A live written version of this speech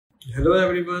Hello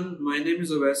everyone, my name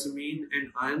is Owais Amin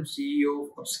and I am CEO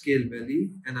of Upscale Valley,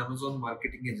 an Amazon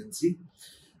marketing agency.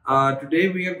 Today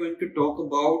we are going to talk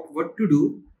about what to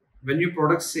do when your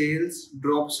product sales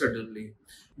drop suddenly.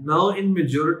 Now in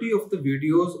majority of the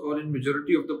videos or in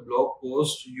majority of the blog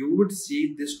posts, you would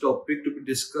see this topic to be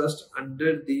discussed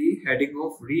under the heading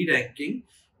of re-ranking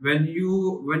when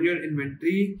your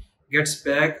inventory gets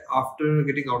back after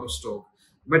getting out of stock.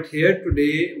 But here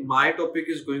today, my topic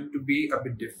is going to be a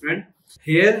bit different.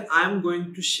 Here, I'm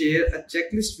going to share a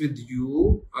checklist with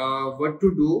you, what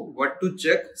to do, what to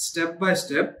check step by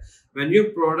step when your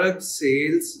product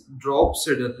sales drop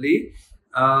suddenly.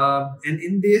 And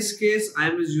in this case,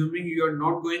 I'm assuming you are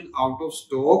not going out of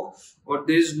stock or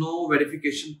there is no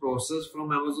verification process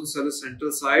from Amazon Seller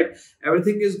Central side.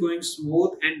 Everything is going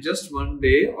smooth, and just one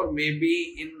day or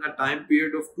maybe in a time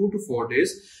period of 2 to 4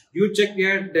 days, you check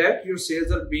that your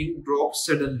sales are being dropped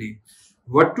suddenly.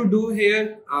 What to do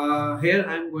here? Here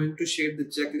I'm going to share the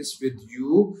checklist with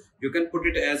you. You can put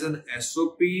it as an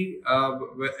SOP,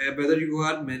 whether you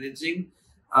are managing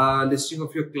listing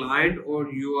of your client or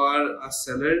you are a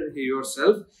seller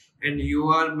yourself and you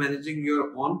are managing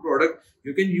your own product.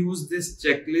 You can use this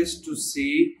checklist to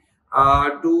see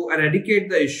to eradicate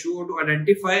the issue, or to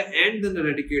identify and then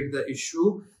eradicate the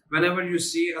issue whenever you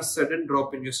see a sudden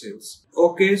drop in your sales.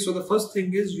 Okay, so the first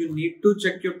thing is you need to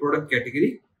check your product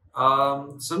category.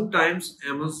 Sometimes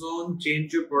Amazon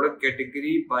change your product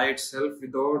category by itself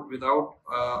without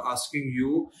asking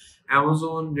you.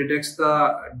 Amazon detects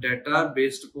the data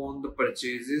based upon the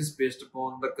purchases, based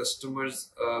upon the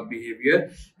customer's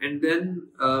behavior, and then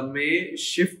may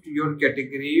shift your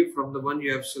category from the one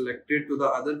you have selected to the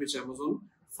other which Amazon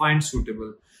finds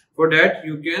suitable. For that,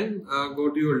 you can go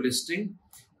to your listing,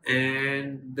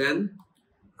 and then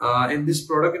in this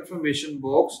product information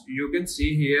box, you can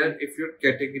see here if your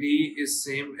category is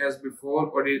same as before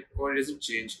or is it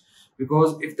changed.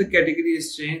 Because if the category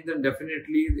is changed, then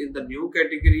definitely in the new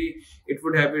category, it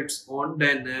would have its own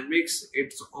dynamics,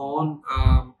 its own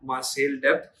sale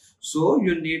depth. So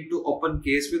you need to open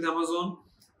case with Amazon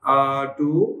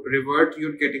to revert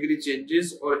your category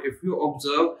changes. Or if you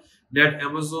observe that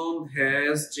Amazon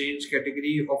has changed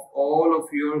category of all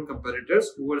of your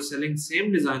competitors who are selling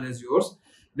same design as yours,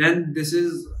 then this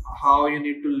is how you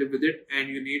need to live with it, and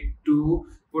you need to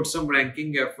put some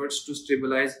ranking efforts to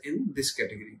stabilize in this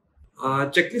category.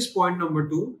 Checklist point number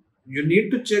 2, you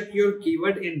need to check your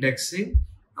keyword indexing.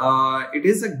 It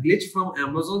is a glitch from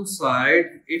Amazon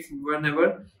side if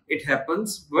whenever it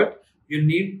happens, but you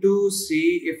need to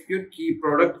see if your key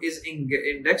product is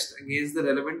indexed against the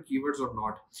relevant keywords or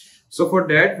not. So for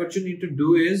that, what you need to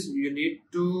do is you need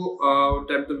to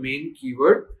type the main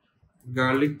keyword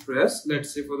garlic press,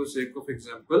 let's say for the sake of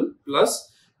example,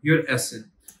 plus your SN.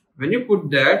 When you put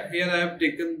that, here I have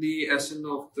taken the SN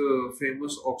of the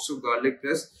famous OXO garlic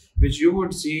press, which you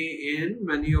would see in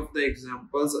many of the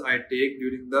examples I take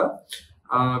during the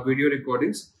video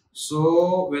recordings.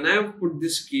 So when I have put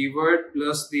this keyword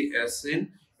plus the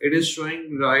SN, it is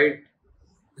showing right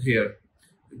here.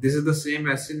 This is the same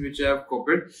SN which I have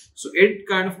copied. So it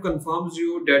kind of confirms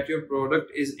you that your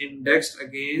product is indexed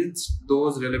against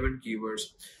those relevant keywords.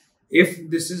 If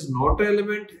this is not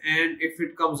relevant and if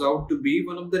it comes out to be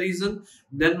one of the reason,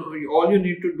 then all you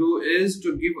need to do is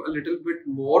to give a little bit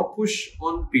more push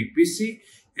on PPC,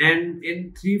 and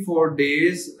in 3-4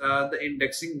 days the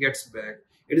indexing gets back.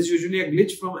 It is usually a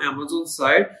glitch from Amazon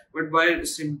side, but by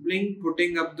simply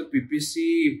putting up the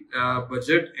PPC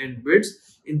budget and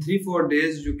bids, in 3-4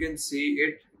 days you can see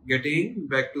it getting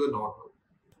back to the normal.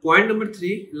 Point number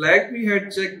 3, like we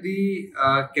had checked the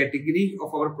category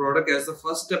of our product as the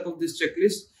first step of this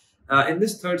checklist. In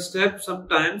this third step,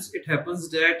 sometimes it happens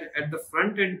that at the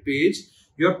front end page,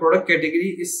 your product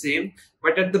category is same,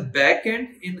 but at the back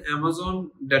end in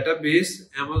Amazon database,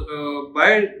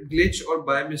 by glitch or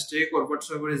by mistake or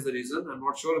whatsoever is the reason, I'm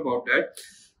not sure about that,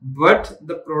 but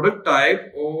the product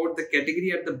type or the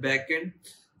category at the back end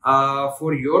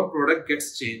for your product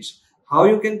gets changed. How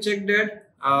you can check that?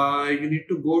 You need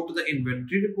to go to the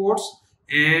inventory reports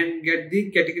and get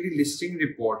the category listing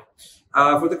report.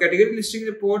 For the category listing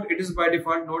report, it is by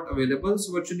default not available.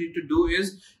 So what you need to do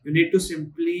is you need to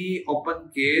simply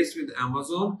open case with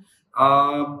Amazon.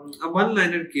 A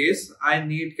one-liner case, I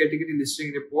need category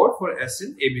listing report for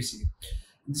SN ABC.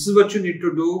 This is what you need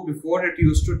to do. Before, it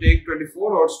used to take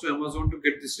 24 hours to Amazon to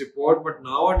get this report, but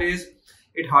nowadays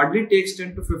it hardly takes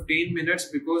 10 to 15 minutes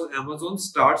because Amazon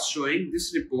starts showing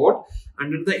this report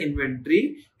under the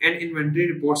inventory and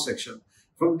inventory report section.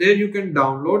 From there, you can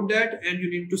download that and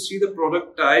you need to see the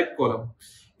product type column.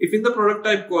 If in the product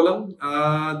type column,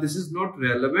 this is not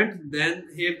relevant, then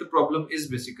here the problem is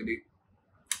basically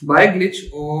By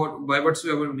glitch or by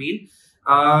whatsoever mean,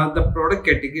 the product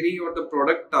category or the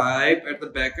product type at the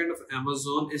back end of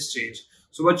Amazon is changed.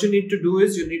 So what you need to do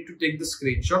is you need to take the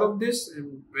screenshot of this,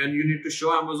 and when you need to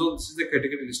show Amazon this is the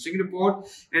category listing report,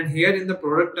 and here in the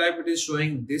product type it is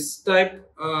showing this type,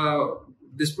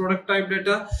 this product type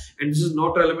data, and this is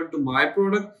not relevant to my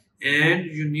product, and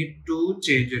you need to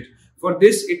change it. For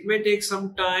this it may take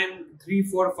some time, 3,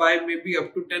 4, 5, maybe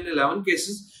up to 10, 11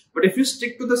 cases. But if you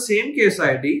stick to the same case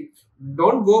ID,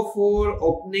 don't go for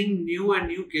opening new and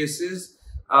new cases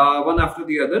one after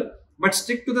the other, but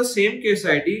stick to the same case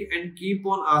ID and keep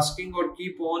on asking or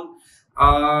keep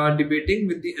on debating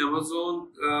with the Amazon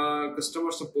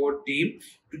customer support team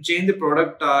to change the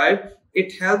product type.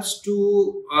 It helps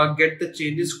to get the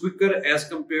changes quicker as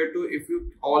compared to if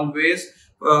you always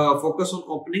focus on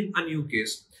opening a new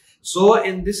case. So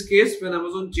in this case, when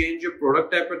Amazon change your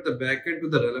product type at the back end to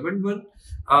the relevant one,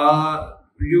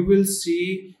 you will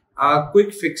see a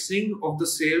quick fixing of the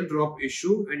sale drop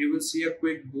issue, and you will see a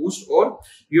quick boost, or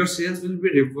your sales will be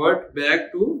revert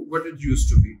back to what it used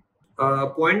to be.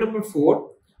 Point number 4,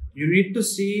 you need to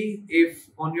see if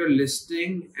on your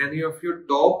listing any of your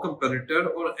top competitor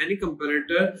or any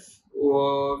competitor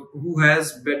who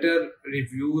has better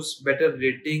reviews, better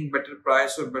rating, better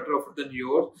price or better offer than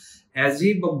yours, has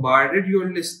he bombarded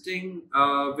your listing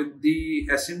with the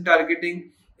SN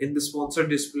targeting in the sponsored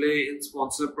display, in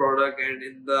sponsored product, and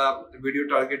in the video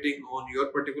targeting on your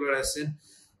particular SN?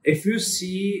 If you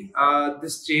see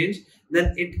this change,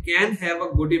 then it can have a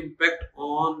good impact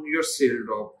on your sale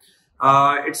drop.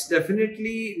 It's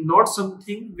definitely not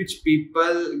something which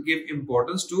people give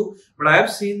importance to, but I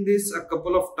have seen this a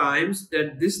couple of times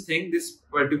that this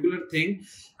particular thing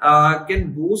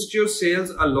can boost your sales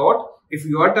a lot if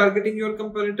you are targeting your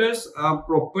competitors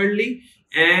properly,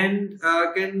 and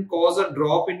can cause a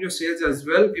drop in your sales as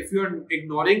well if you are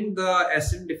ignoring the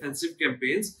SN defensive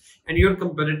campaigns and your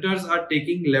competitors are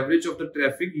taking leverage of the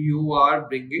traffic you are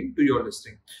bringing to your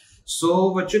listing.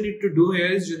 So what you need to do here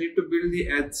is you need to build the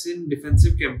SN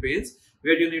defensive campaigns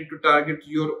where you need to target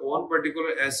your own particular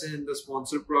SN in the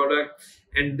sponsored product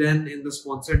and then in the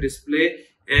sponsored display,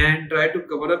 and try to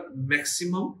cover up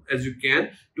maximum as you can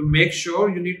to make sure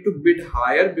you need to bid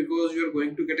higher, because you're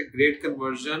going to get a great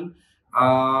conversion.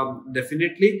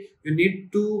 Definitely you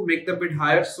need to make the bid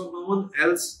higher so no one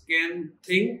else can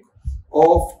think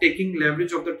of taking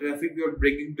leverage of the traffic you're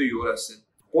bringing to your SN.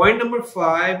 Point number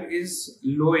 5 is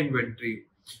low inventory.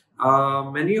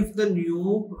 Many of the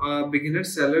new beginner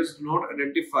sellers do not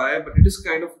identify, but it is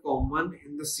kind of common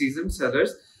in the seasoned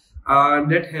sellers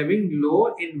that having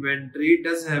low inventory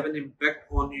does have an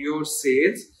impact on your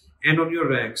sales and on your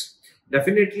ranks.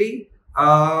 Definitely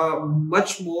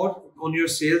much more on your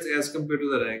sales as compared to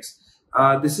the ranks.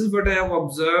 This is what I have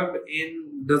observed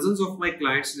in dozens of my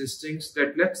clients' listings,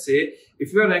 that let's say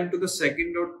if you are ranked to the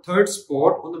 2nd or 3rd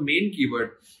spot on the main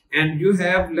keyword and you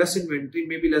have less inventory,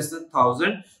 maybe less than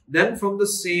 1000, then from the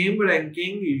same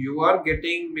ranking you are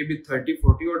getting maybe 30-40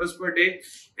 orders per day.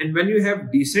 And when you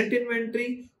have decent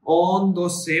inventory on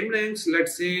those same ranks,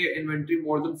 let's say inventory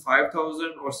more than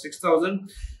 5000 or 6000,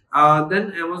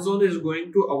 then Amazon is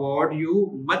going to award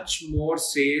you much more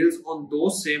sales on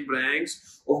those same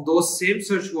ranks of those same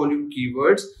search volume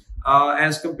keywords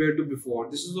as compared to before.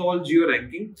 This is all geo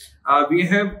ranking. We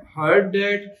have heard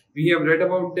that, we have read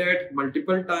about that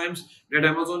multiple times, that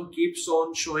Amazon keeps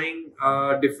on showing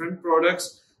different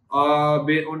products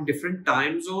on different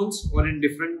time zones or in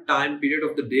different time period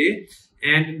of the day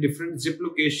and in different zip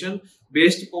location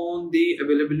based upon the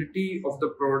availability of the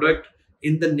product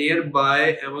in the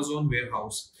nearby Amazon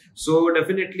warehouse. So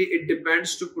definitely it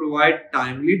depends to provide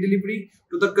timely delivery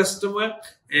to the customer,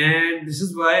 and this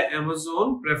is why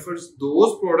Amazon prefers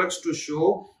those products to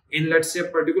show in, let's say, a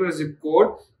particular zip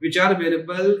code which are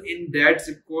available in that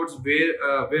zip code's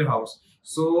warehouse.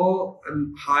 So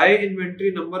high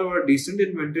inventory number or a decent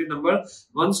inventory number,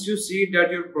 once you see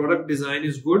that your product design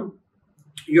is good,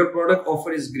 your product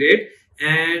offer is great,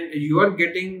 and you are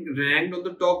getting ranked on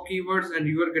the top keywords and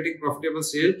you are getting profitable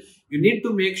sale, you need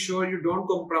to make sure you don't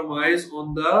compromise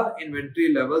on the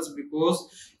inventory levels, because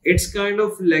it's kind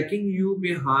of lacking you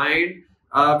behind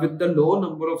with the low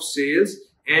number of sales.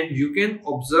 And you can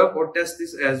observe or test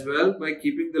this as well by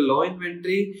keeping the low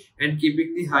inventory and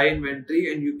keeping the high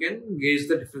inventory, and you can gauge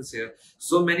the difference here.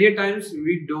 So many a times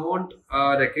we don't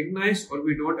recognize or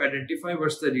we don't identify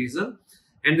what's the reason.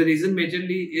 And the reason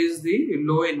majorly is the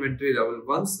low inventory level.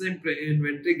 Once the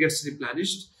inventory gets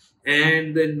replenished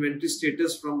and the inventory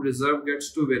status from reserve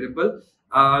gets to variable,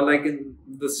 like in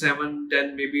the 7,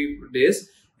 10 maybe days,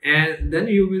 and then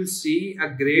you will see a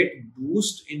great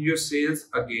boost in your sales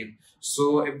again.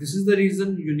 So if this is the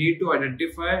reason, you need to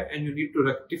identify and you need to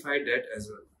rectify that as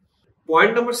well.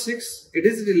 Point number 6, it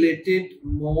is related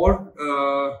more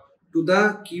to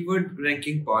the keyword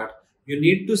ranking part. You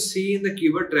need to see in the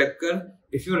keyword tracker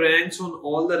if your ranks on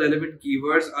all the relevant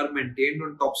keywords are maintained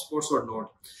on top spots or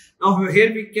not. Now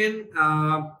here we can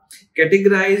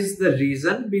categorize the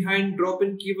reason behind drop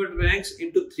in keyword ranks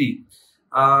into 3.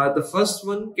 The first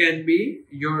one can be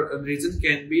your reason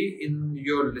can be in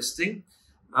your listing.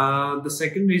 The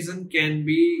second reason can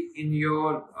be in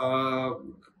your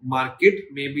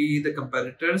market, maybe the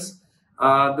competitors.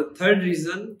 The third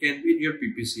reason can be in your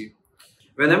PPC.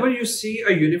 Whenever you see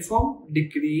a uniform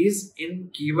decrease in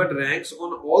keyword ranks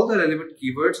on all the relevant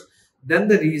keywords, then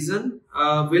the reason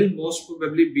will most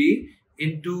probably be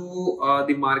into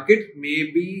the market,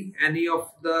 maybe any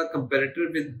of the competitor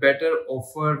with better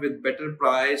offer, with better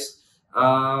price,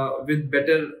 with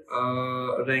better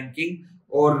ranking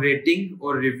or rating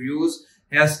or reviews,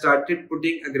 has started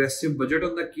putting aggressive budget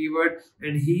on the keyword,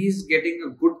 and he is getting a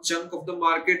good chunk of the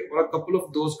market, or a couple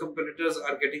of those competitors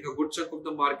are getting a good chunk of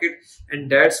the market, and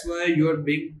that's why you are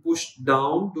being pushed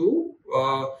down to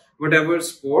whatever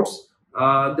sports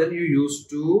than you used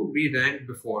to be ranked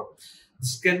before.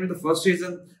 This can be the first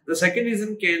reason. The second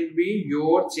reason can be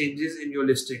your changes in your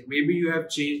listing. Maybe you have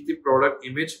changed the product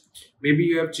image, maybe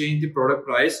you have changed the product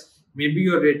price, maybe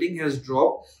your rating has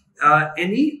dropped.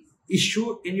 Any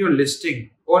issue in your listing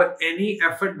or any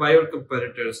effort by your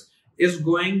competitors is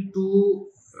going to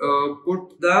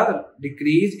put the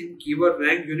decrease in keyword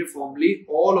rank uniformly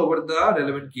all over the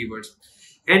relevant keywords.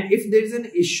 And if there is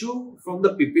an issue from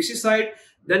the PPC side,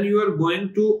 then you are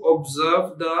going to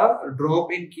observe the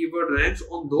drop in keyword ranks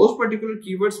on those particular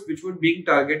keywords which were being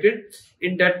targeted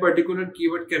in that particular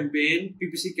keyword campaign,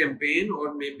 PPC campaign,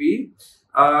 or maybe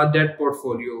that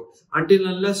portfolio. Until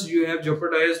unless you have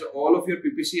jeopardized all of your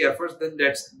PPC efforts, then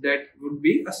that would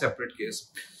be a separate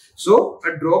case. So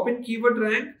a drop in keyword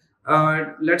rank,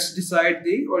 let's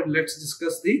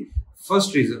discuss the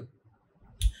first reason.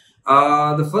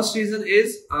 The first reason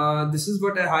is this is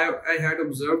what I had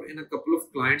observed in a couple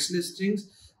of clients' listings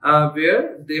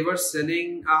where they were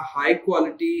selling a high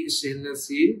quality stainless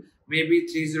steel, maybe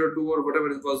 302 or whatever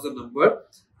it was the number,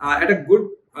 at a good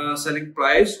selling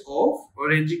price of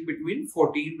ranging between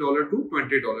 $14 to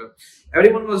 $20.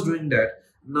 Everyone was doing that.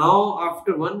 Now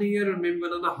after 1 year or maybe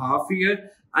 1.5 years,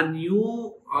 a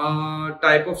new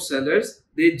type of sellers,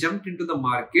 they jumped into the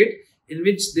market in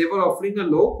which they were offering a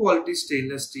low quality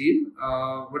stainless steel,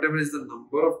 whatever is the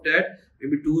number of that,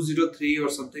 maybe 203 or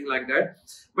something like that.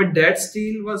 But that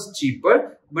steel was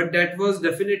cheaper, but that was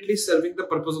definitely serving the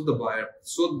purpose of the buyer.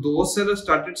 So those sellers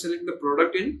started selling the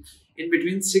product in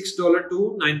between $6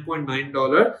 to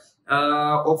 $9.9,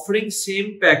 offering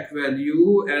same pack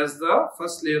value as the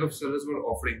first layer of sellers were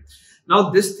offering.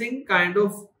 Now this thing kind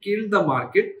of killed the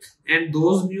market, and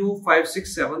those new 5,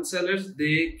 6, 7 sellers,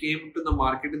 they came to the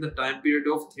market in the time period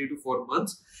of 3 to 4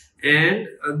 months, and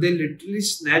they literally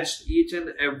snatched each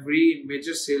and every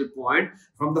major sale point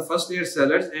from the first layer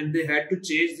sellers, and they had to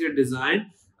change their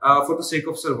design for the sake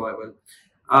of survival.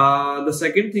 The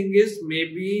second thing is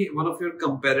maybe one of your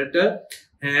competitor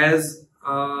has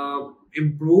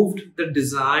improved the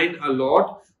design a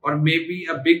lot, or maybe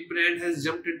a big brand has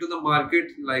jumped into the market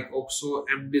like Oxo,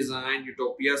 M Design,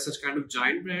 Utopia, such kind of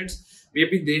giant brands.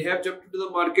 Maybe they have jumped into the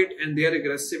market and they are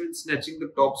aggressive in snatching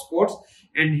the top spots,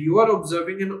 and you are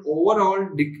observing an overall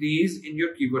decrease in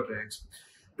your keyword ranks.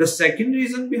 The second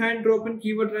reason behind drop in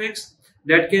keyword ranks,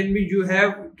 that can be you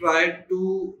have tried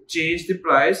to change the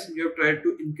price, you have tried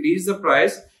to increase the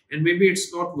price, and maybe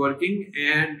it's not working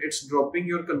and it's dropping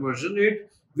your conversion rate,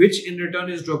 which in return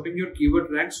is dropping your keyword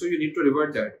rank, so you need to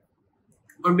revert that.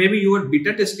 Or maybe you are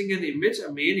beta testing an image, a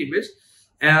main image,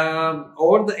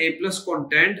 or the A+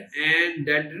 content, and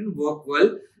that didn't work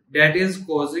well. That is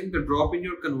causing the drop in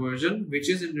your conversion, which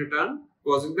is in return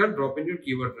causing the drop in your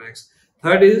keyword ranks.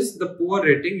 Third is the poor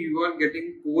rating. You are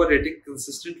getting poor rating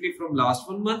consistently from last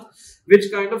 1 month,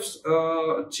 which kind of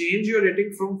change your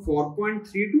rating from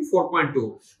 4.3 to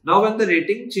 4.2. Now when the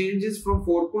rating changes from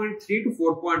 4.3 to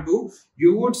 4.2,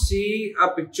 you would see a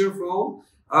picture from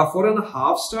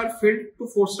 4.5 star field to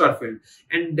 4 star field,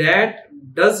 and that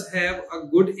does have a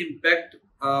good impact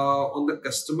on the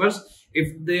customers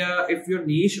if your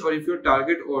niche or if your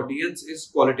target audience is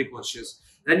quality conscious.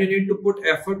 Then you need to put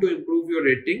effort to improve your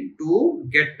rating to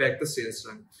get back the sales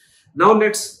rank. Now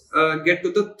let's get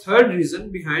to the third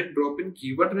reason behind drop in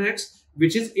keyword ranks,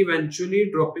 which is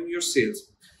eventually dropping your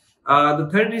sales. The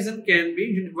third reason can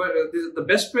be the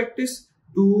best practice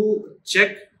to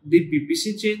check the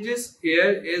PPC changes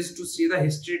here is to see the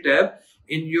history tab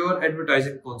in your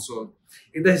advertising console.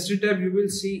 In the history tab, you will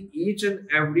see each and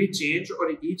every change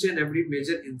or each and every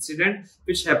major incident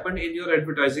which happened in your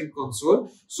advertising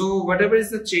console. So whatever is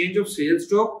the change of sales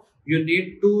drop, you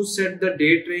need to set the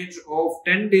date range of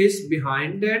 10 days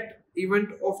behind that event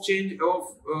of change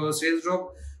of sales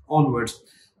drop onwards.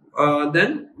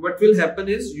 Then what will happen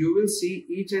is you will see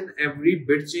each and every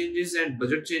bid changes and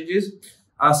budget changes.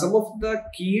 Some of the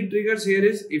key triggers here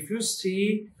is if you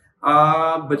see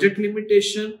budget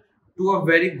limitation to a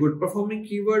very good performing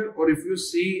keyword, or if you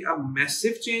see a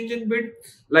massive change in bid,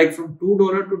 like from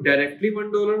 $2 to directly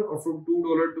 $1, or from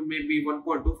 $2 to maybe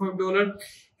 $1.25,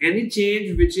 any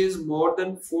change which is more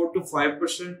than 4 to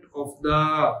 5% of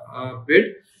the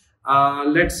bid.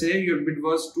 Let's say your bid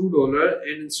was $2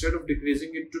 and instead of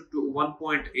decreasing it to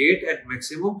 1.8 at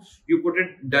maximum, you put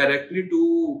it directly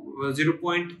to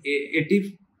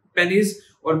 0.80 pennies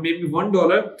or maybe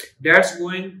 $1. That's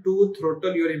going to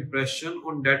throttle your impression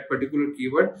on that particular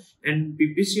keyword, and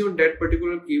PPC on that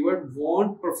particular keyword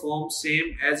won't perform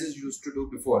same as it used to do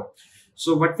before.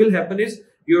 So what will happen is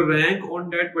your rank on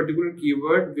that particular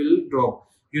keyword will drop.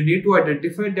 You need to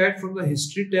identify that from the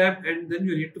history tab, and then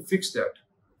you need to fix that.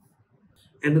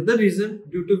 Another reason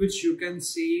due to which you can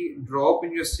see drop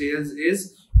in your sales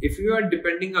is if you are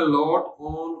depending a lot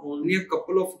on only a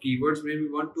couple of keywords, maybe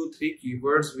 1, 2, 3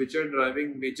 keywords which are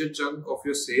driving major chunk of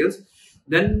your sales,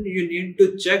 then you need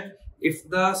to check if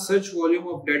the search volume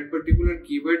of that particular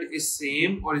keyword is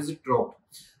same or is it dropped.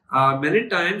 Many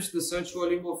times the search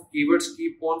volume of keywords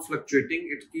keep on fluctuating,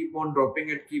 it keep on dropping,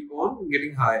 it keep on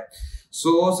getting high.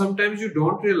 So sometimes you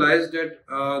don't realize that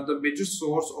the major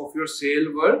source of your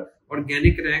sale were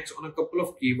organic ranks on a couple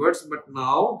of keywords, but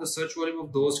now the search volume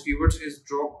of those keywords is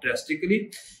dropped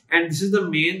drastically, and this is the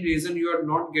main reason you are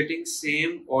not getting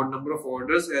same or number of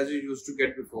orders as you used to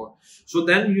get before. So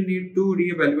then you need to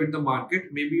reevaluate the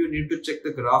market. Maybe you need to check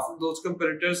the graph of those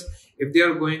competitors. If they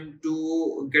are going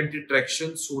to get the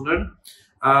traction sooner,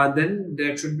 then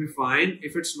that should be fine.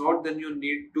 If it's not, then you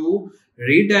need to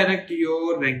redirect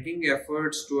your ranking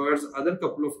efforts towards other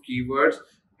couple of keywords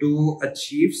to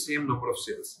achieve same number of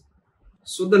sales.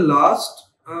 So the last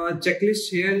checklist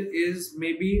here is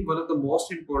maybe one of the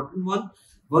most important one.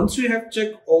 Once you have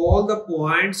checked all the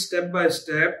points step by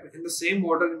step in the same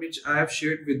order in which I have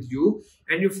shared with you,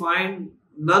 and you find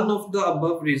none of the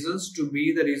above reasons to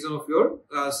be the reason of your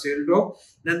sale drop,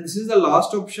 then this is the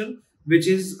last option which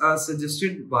is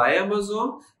suggested by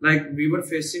Amazon. Like we were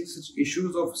facing such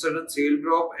issues of sudden sale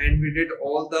drop, and we did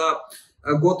all the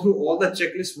go through all the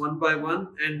checklists one by one,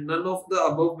 and none of the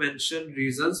above mentioned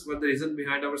reasons were the reason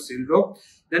behind our sale drop.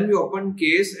 Then we opened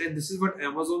case, and this is what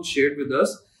Amazon shared with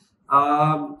us.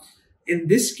 In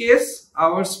this case,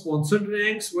 our sponsored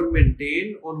ranks were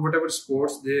maintained on whatever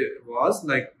sports there was,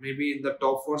 like maybe in the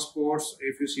top 4 sports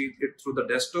if you see it through the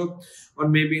desktop, or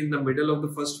maybe in the middle of the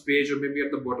first page, or maybe at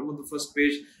the bottom of the first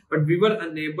page. But we were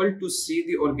unable to see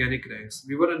the organic ranks.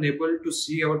 We were unable to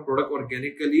see our product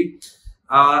organically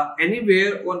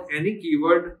anywhere on any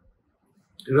keyword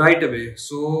right away.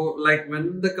 So like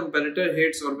when the competitor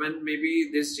hits, or when maybe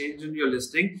this change in your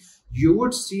listing, you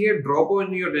would see a drop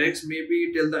in your ranks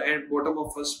maybe till the end bottom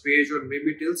of first page, or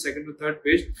maybe till second to third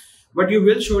page, but you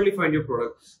will surely find your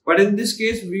product. But in this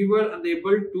case, we were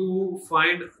unable to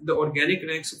find the organic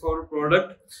ranks of our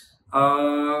product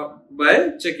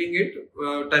by checking it,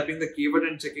 typing the keyword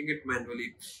and checking it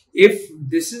manually. If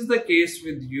this is the case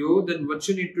with you, then what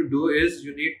you need to do is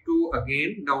you need to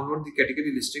again download the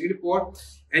category listing report,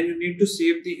 and you need to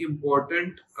save the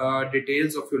important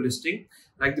details of your listing,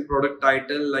 like the product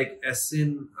title, like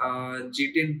SIN,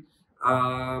 GTIN,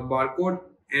 barcode,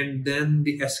 and then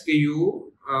the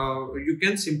SKU. You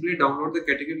can simply download the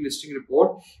category listing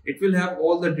report. It will have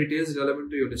all the details relevant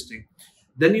to your listing.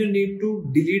 Then you need to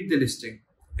delete the listing,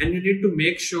 and you need to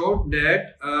make sure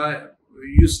that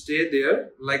you stay there,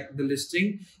 like the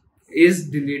listing is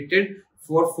deleted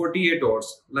for 48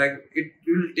 hours. Like it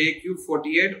will take you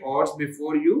 48 hours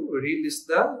before you relist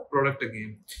the product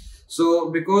again.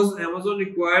 So because Amazon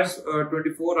requires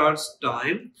 24 hours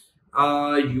time,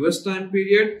 US time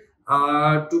period,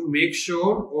 to make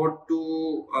sure or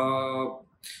to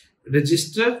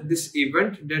register this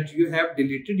event that you have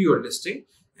deleted your listing.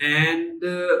 And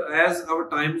as our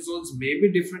time zones may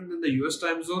be different than the US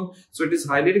time zone, so it is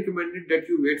highly recommended that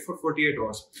you wait for 48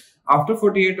 hours. After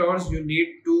 48 hours, you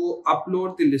need to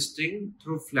upload the listing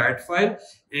through flat file,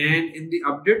 and in the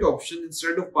update option,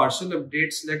 instead of partial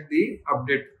update, select the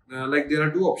update. Like there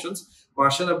are two options,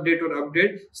 partial update or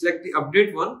update. Select the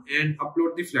update one and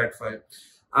upload the flat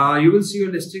file. You will see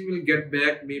your listing will get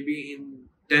back maybe in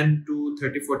 10 to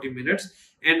 30-40 minutes.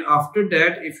 And after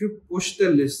that, if you push the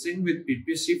listing with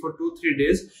PPC for 2-3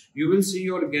 days, you will see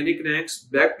your organic ranks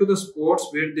back to the spots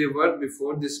where they were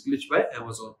before this glitch by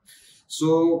Amazon.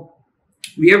 So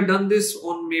we have done this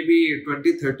on maybe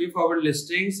 20-30 of our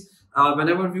listings.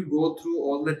 Whenever we go through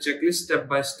all the checklist step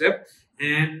by step,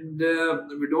 and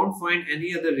we don't find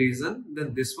any other reason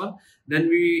than this one, then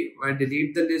we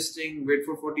delete the listing, wait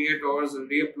for 48 hours, and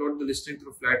re-upload the listing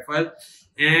through flat file.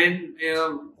 And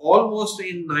almost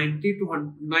in 90 to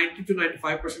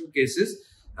 95% cases,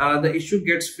 the issue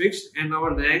gets fixed and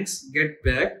our ranks get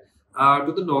back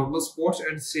to the normal spots,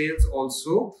 and sales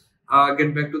also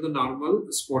get back to the normal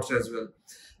spots as well.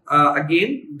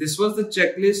 Again, this was the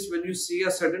checklist when you see a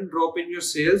sudden drop in your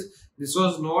sales. This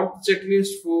was not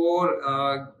checklist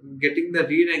for getting the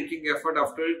re-ranking effort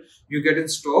after you get in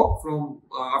stock. From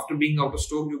after being out of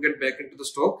stock, you get back into the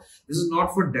stock. This is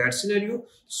not for that scenario.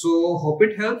 So hope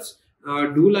it helps.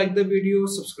 Do like the video,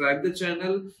 subscribe the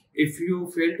channel. If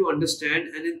you fail to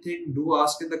understand anything, do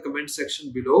ask in the comment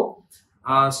section below.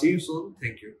 See you soon.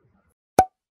 Thank you.